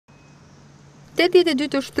82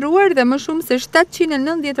 të shtruar dhe më shumë se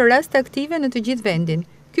 790 raste aktive në të gjithë vendin.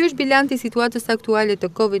 Ky është bilanci i situatës aktuale të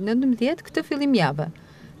COVID-19 këtë fillim jave.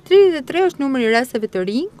 33 është numri i rasteve të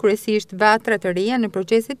rinj, kryesisht vatra të reja në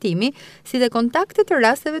proces hetimi, si dhe kontakte të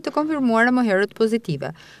rasteve të konfirmuara më herët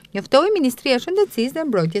pozitive, njoftoi Ministria e Shëndetësisë dhe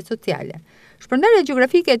Mbrojtjes Sociale. Shpërndarja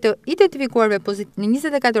gjeografike të identifikuarve pozitiv në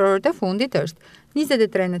 24 orët e fundit është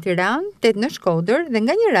 23 në Tiranë, 8 në Shkodër dhe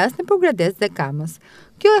nga një rast në Progrades dhe Kamës.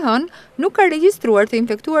 Kjo e hënë nuk ka regjistruar të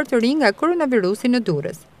infektuar të rinj nga koronavirusi në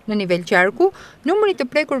Durrës. Në nivel qarku, numri të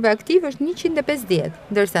prekurve aktiv është 150,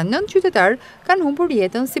 ndërsa 9 qytetarë kanë humbur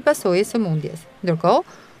jetën si pasojë e sëmundjes. Ndërkohë,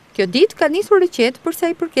 kjo ditë ka nisur recet për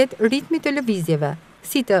sa i përket ritmit të lëvizjeve,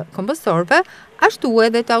 si të kombësorëve, ashtu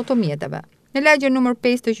edhe të automjeteve. Në lagjen numër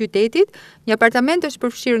 5 të qytetit, një apartament është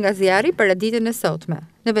përfshirë nga zjarri para ditën e sotme.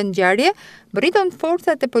 Në vendngjarje, bërritën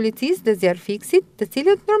forcat e policisë dhe zjarrfiksit, të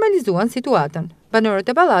cilët normalizuan situatën.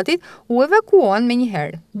 Banorët e pallatit u evakuuan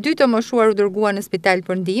menjëherë. 2 të moshuar u dërguan në spital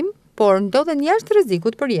për ndihmë, por ndodhen jashtë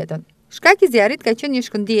rrezikut për jetën. Shkak i zjarrit ka qenë një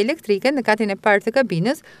shkëndijë elektrike në katin e parë të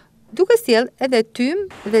kabinës, duke sjellë edhe tym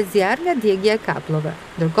dhe zjarr nga djegja e kapllove.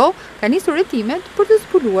 Ndërkohë, ka nisur hetimet për të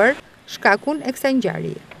zbuluar shkakun e kësaj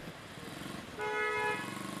ngjarjeje.